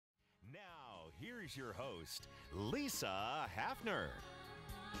here's your host, Lisa Hafner.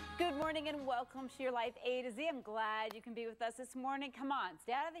 Good morning and welcome to your Life A to Z. I'm glad you can be with us this morning. Come on,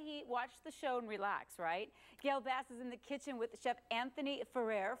 stay out of the heat, watch the show and relax, right? Gail Bass is in the kitchen with Chef Anthony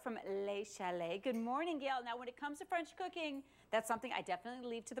Ferrer from Le Chalet. Good morning, Gail. Now, when it comes to French cooking, that's something I definitely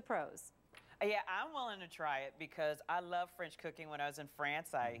leave to the pros. Yeah, I'm willing to try it because I love French cooking. When I was in France,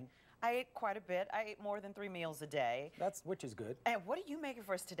 I ate quite a bit. I ate more than 3 meals a day. Which is good. And what are you making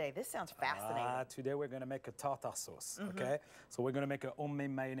for us today? This sounds fascinating. Today we're going to make a tartare sauce, okay? So we're going to make a homemade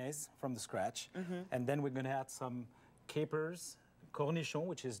mayonnaise from the scratch. And then we're going to add some capers, cornichons,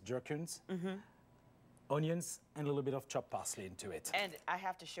 which is gherkins, onions, and a little bit of chopped parsley into it. And I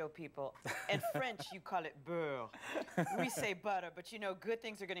have to show people, in French you call it beurre. We say butter, but you know good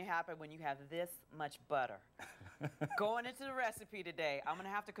things are going to happen when you have this much butter. Going into the recipe today, I'm going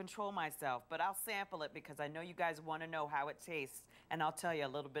to have to control myself, but I'll sample it because I know you guys want to know how it tastes, and I'll tell you a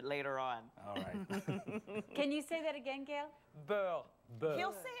little bit later on. All right. Can you say that again, Gail? Beurre. Beurre.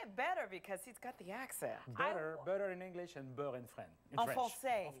 He'll say it better because he's got the accent. Butter in English and beurre in French. En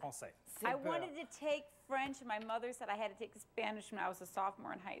français. En français. I wanted to take French. My mother said I had to take Spanish when I was a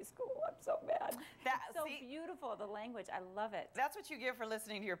sophomore in high school. I'm so bad. It's so beautiful, the language. I love it. That's what you get for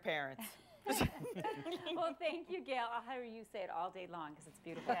listening to your parents. Well, thank you, Gail. I'll have you say it all day long because it's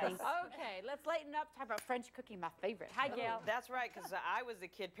beautiful. Yes. Okay, let's lighten up. Talk about French cooking, my favorite. Hi, Gail. That's right, because I was a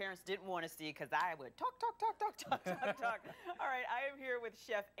kid parents didn't want to see because I would talk. All right, I am here with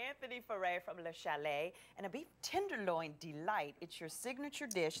Chef Anthony Ferrer from Le Chalet and a beef tenderloin delight. It's your signature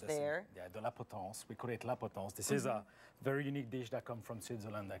dish there. Yeah, de la potence. We call it la potence. This is a very unique dish that comes from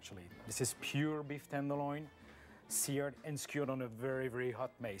Switzerland, actually. This is pure beef tenderloin, seared and skewered on a very, very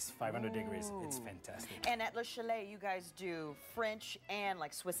hot mace, 500 degrees. It's fantastic. And at Le Chalet, you guys do French and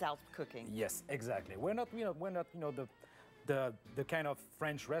like Swiss Alps cooking. Yes, exactly. We're not the kind of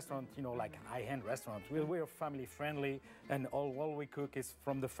French restaurant, like high-end restaurant. We're family friendly, and all we cook is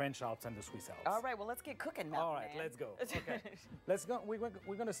from the French Alps and the Swiss Alps. All right, well, let's get cooking now. All right, let's go. Okay, let's go. We're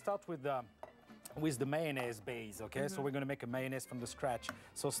going to start with the mayonnaise base, okay? So we're going to make a mayonnaise from the scratch.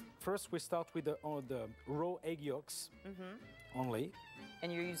 So first we start with the raw egg yolks only.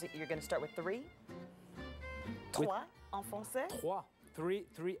 And you're going to start with 3? Trois en français?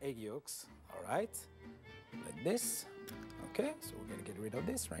 Three egg yolks, all right? Like this, okay? So we're going to get rid of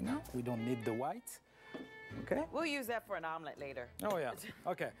this right now. We don't need the white, okay? We'll use that for an omelet later. Oh, yeah,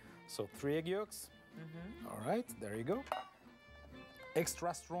 okay. So 3 egg yolks, all right, there you go.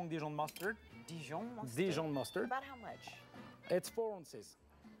 Extra strong Dijon mustard. Dijon mustard? Dijon mustard. About how much? It's 4 ounces.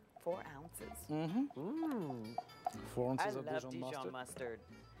 4 ounces? Ooh. 4 ounces of I love Dijon mustard.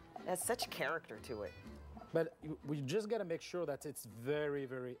 It has such character to it. But we just got to make sure that it's very,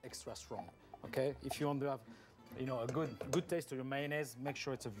 very extra strong, okay? If you want to have, a good taste to your mayonnaise, make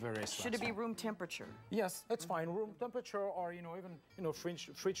sure it's a very extra Should it be strong. room temperature? Yes, it's fine. Room temperature or, even,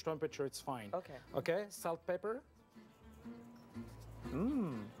 fridge temperature, it's fine. Okay. Okay, salt, pepper.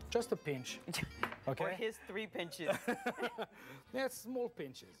 Just a pinch. Okay. Or his 3 pinches. Yeah, small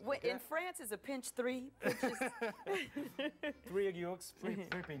pinches. Wait, in France, is a pinch 3 pinches? 3 egg yolks, 3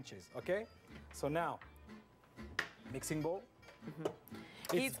 pinches, okay? So now, mixing bowl.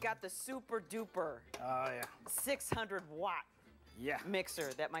 He's got the super duper 600 watt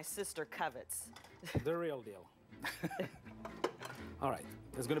mixer that my sister covets. The real deal. All right,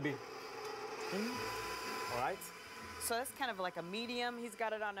 there's gonna be, all right? So that's kind of like a medium. He's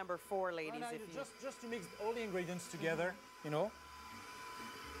got it on number 4, ladies. Just to mix all the ingredients together,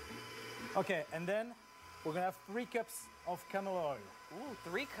 Okay, and then we're gonna have 3 cups of canola oil. Ooh,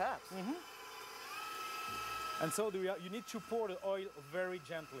 3 cups. And so you need to pour the oil very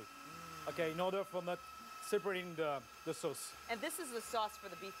gently, okay, in order for not separating the sauce. And this is the sauce for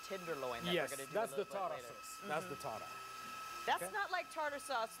the beef tenderloin that we're going to do that's the tartar later. sauce. That's the tartar. That's not like tartar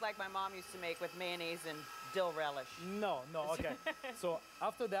sauce like my mom used to make with mayonnaise and dill relish. No, okay. So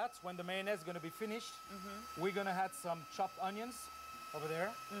after that, when the mayonnaise is going to be finished, we're going to add some chopped onions over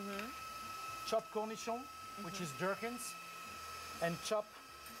there, chopped cornichon, which is gherkins, and chopped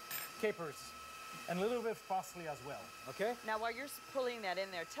capers, and a little bit of parsley as well, okay? Now, while you're pulling that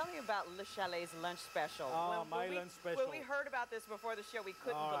in there, tell me about Le Chalet's lunch special. My lunch special. When we heard about this before the show, we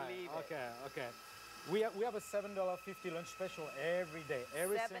couldn't believe it. Okay. We have a $7.50 lunch special every day,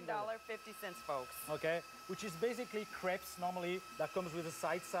 every single day. $7.50, folks. Okay, which is basically crepes normally that comes with a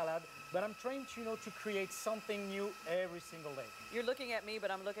side salad. But I'm trying to, to create something new every single day. You're looking at me,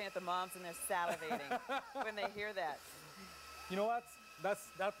 but I'm looking at the moms and they're salivating when they hear that. You know what? That's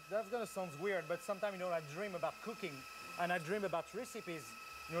gonna sound weird, but sometimes I dream about cooking and I dream about recipes,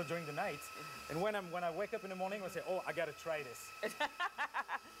 during the night. And when I wake up in the morning, I say, oh, I gotta try this.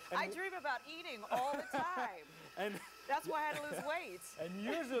 I dream about eating all the time. And That's why I had to lose weight. and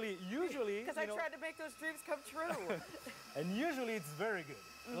usually, Because I tried to make those dreams come true. and usually it's very good.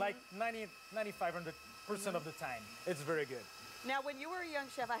 Like 9,500% of the time, it's very good. Now, when you were a young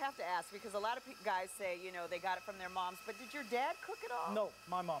chef, I have to ask, because a lot of guys say, you know, they got it from their moms, but did your dad cook it all? No,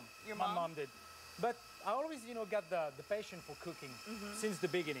 my mom. Your my mom? mom did. But I always, got the passion for cooking since the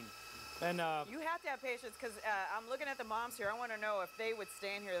beginning. And You have to have patience, because I'm looking at the moms here. I want to know if they would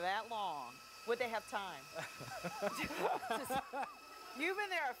stand here that long. Would they have time? You've been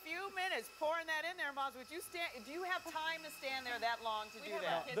there a few minutes pouring that in there, moms. Would you stand? Do you have time to stand there that long to do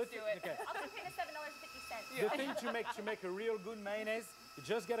that? Kids do it. okay. I'll just pay the $7.50. The thing to make a real good mayonnaise, you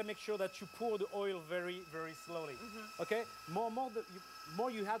just gotta make sure that you pour the oil very, very slowly. Okay? More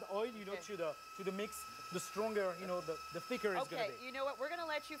you add oil, to the mix, the stronger, the thicker it's gonna Okay, be. you know what? We're going to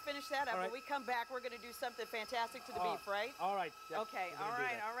let you finish that up. All right. When we come back, we're going to do something fantastic to the beef, right? All right. yeah, Okay, we're all gonna do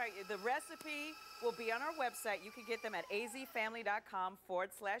right, that. all right. The recipe will be on our website. You can get them at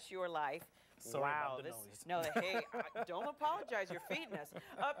azfamily.com/yourlife. Sorry wow, about the this, noise. No, hey, don't apologize. You're feeding us.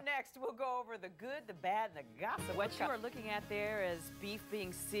 Up next, we'll go over the good, the bad, and the gossip. What you are looking at there is beef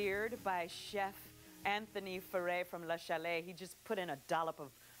being seared by Chef Anthony Ferret from Le Chalet. He just put in a dollop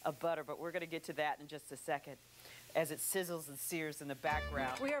of butter, but we're going to get to that in just a second as it sizzles and sears in the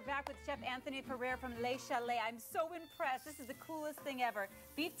background. We are back with Chef Anthony Ferrer from Le Chalet. I'm so impressed. This is the coolest thing ever.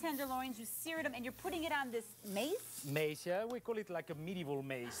 Beef tenderloins, you seared them, and you're putting it on this mace? Mace, yeah, we call it like a medieval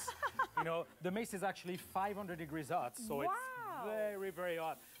mace. The mace is actually 500 degrees hot, so Wow. it's very, very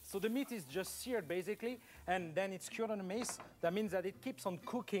hot. So the meat is just seared basically, and then it's cured on a mace. That means that it keeps on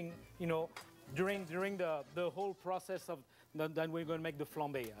cooking, during the whole process of. Then we're going to make the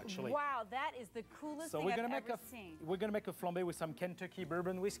flambé actually. Wow, that is the coolest thing I've ever seen. We're going to make a flambé with some Kentucky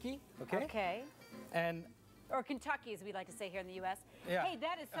bourbon whiskey, okay? Okay. And Or Kentucky, as we like to say here in the U.S. Yeah. Hey,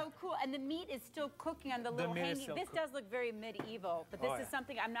 that is so cool. And the meat is still cooking on the little meat is hanging. still This does look very medieval, but this Oh, is yeah.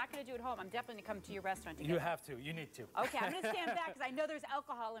 something I'm not going to do at home. I'm definitely going to come to your restaurant to get you it. have to, you need to. Okay, I'm going to stand back because I know there's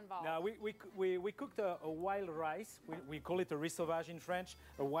alcohol involved. Now, we cooked a wild rice. We call it a riz sauvage in French,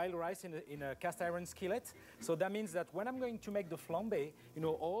 a wild rice in a cast iron skillet. So that means that when I'm going to make the flambé,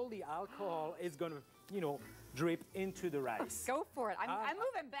 all the alcohol is going to, drip into the rice. Go for it. I'm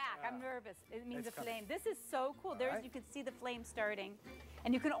moving back. I'm nervous. It means a It's coming. flame. This is so cool. There's, right. you can see the flame starting.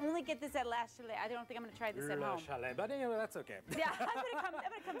 And you can only get this at La Chalet. I don't think I'm going to try this at Le home. Chalet, but that's okay. Yeah, I'm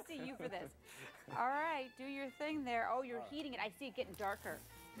gonna come see you for this. All right, do your thing there. Oh, you're heating it. I see it getting darker.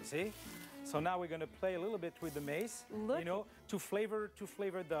 You see? So now we're going to play a little bit with the mace, Look. to flavor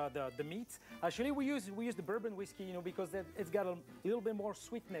the meat. Actually, we use the bourbon whiskey, because it's got a little bit more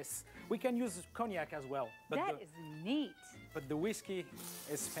sweetness. We can use cognac as well. That is neat. But the whiskey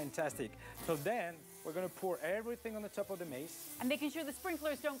is fantastic. So then we're going to pour everything on the top of the mace. I'm making sure the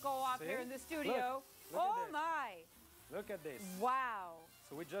sprinklers don't go off See? here in the studio. Look at Oh this. my! Look at this. Wow.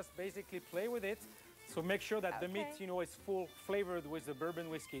 So we just basically play with it. So make sure that the meat, Okay. is full flavored with the bourbon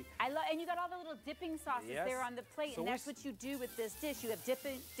whiskey. I love, and you got all the little dipping sauces Yes. there on the plate, So and we that's what you do with this dish. You have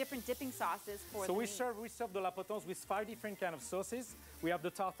different dipping sauces for So the we meat. serve the la potence with 5 different kind of sauces. We have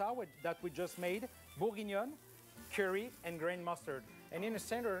the tartare that we just made, bourguignon, curry, and grain mustard. And in the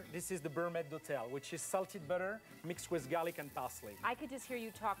center, this is the Bermet d'Hotel, which is salted butter mixed with garlic and parsley. I could just hear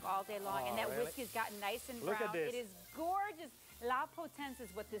you talk all day long, and Oh, that really? whiskey's gotten nice and brown. Look at this. It is gorgeous. La Potence is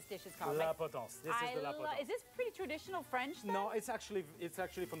what this dish is called. La right? potence. This is the la potence. Is this pretty traditional French then? No, it's actually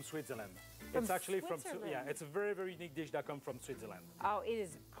from Switzerland. From it's actually Switzerland? yeah, it's a very, very unique dish that comes from Switzerland. Oh, it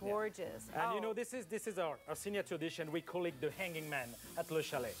is gorgeous. And Oh, this is our signature dish, and we call it the hanging man at Le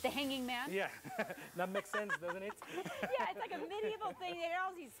Chalet. the hanging man? Yeah, that makes sense, doesn't it? Yeah, it's like a medieval thing. They had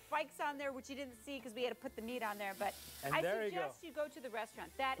all these spikes on there, which you didn't see because we had to put the meat on there. But And I there you suggest you go to the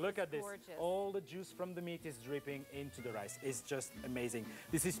restaurant. That Look is at this. gorgeous. All the juice from the meat is dripping into the rice. It's just amazing.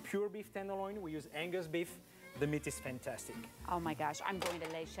 This is pure beef tenderloin. We use Angus beef. The meat is fantastic. Oh my gosh, I'm going to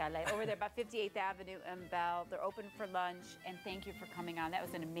Le Chalet over there about 58th Avenue in Bell. They're open for lunch, and thank you for coming on. That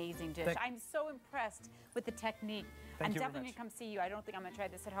was an amazing dish. I'm so impressed with the technique. I'm Thank you very definitely much. going to come see you. I don't think I'm going to try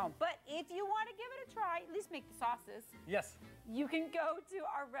this at home. But if you want to give it a try, at least make the sauces. Yes. You can go to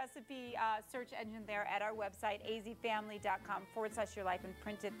our recipe search engine there at our website, azfamily.com/yourlife, and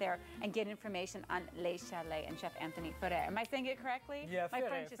print it there and get information on Le Chalet and Chef Anthony Ferrer. Am I saying it correctly? Yeah, My Ferrer,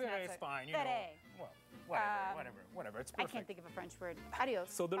 French is not Ferrer so- is fine. Ferrer. Well, whatever. It's I perfect. can't think of a French word.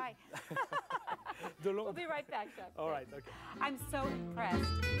 Adios. So the- Bye. We'll be right back, Chef. All right, okay. I'm so impressed.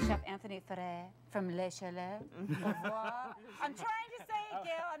 Chef Anthony Ferrer from Le Chalet. Au revoir. I'm trying to say it,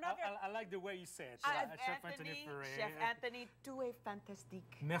 Gail. I'm not very... I like the way you say it. Chef Chef Anthony Ferrer. Chef Anthony, tu es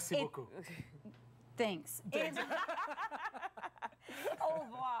fantastique. Merci beaucoup. Thanks. Au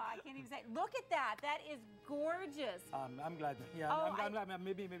revoir. Look at that. That is gorgeous. I'm glad. Yeah, Oh, I'm glad.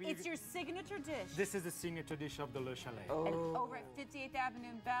 Maybe. It's your signature dish. This is the signature dish of the Le Chalet. And over at 58th Avenue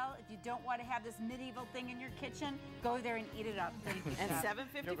in Bell, if you don't want to have this medieval thing in your kitchen, go there and eat it up. Thank you, And Chef.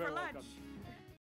 $7.50 You're for very lunch. welcome.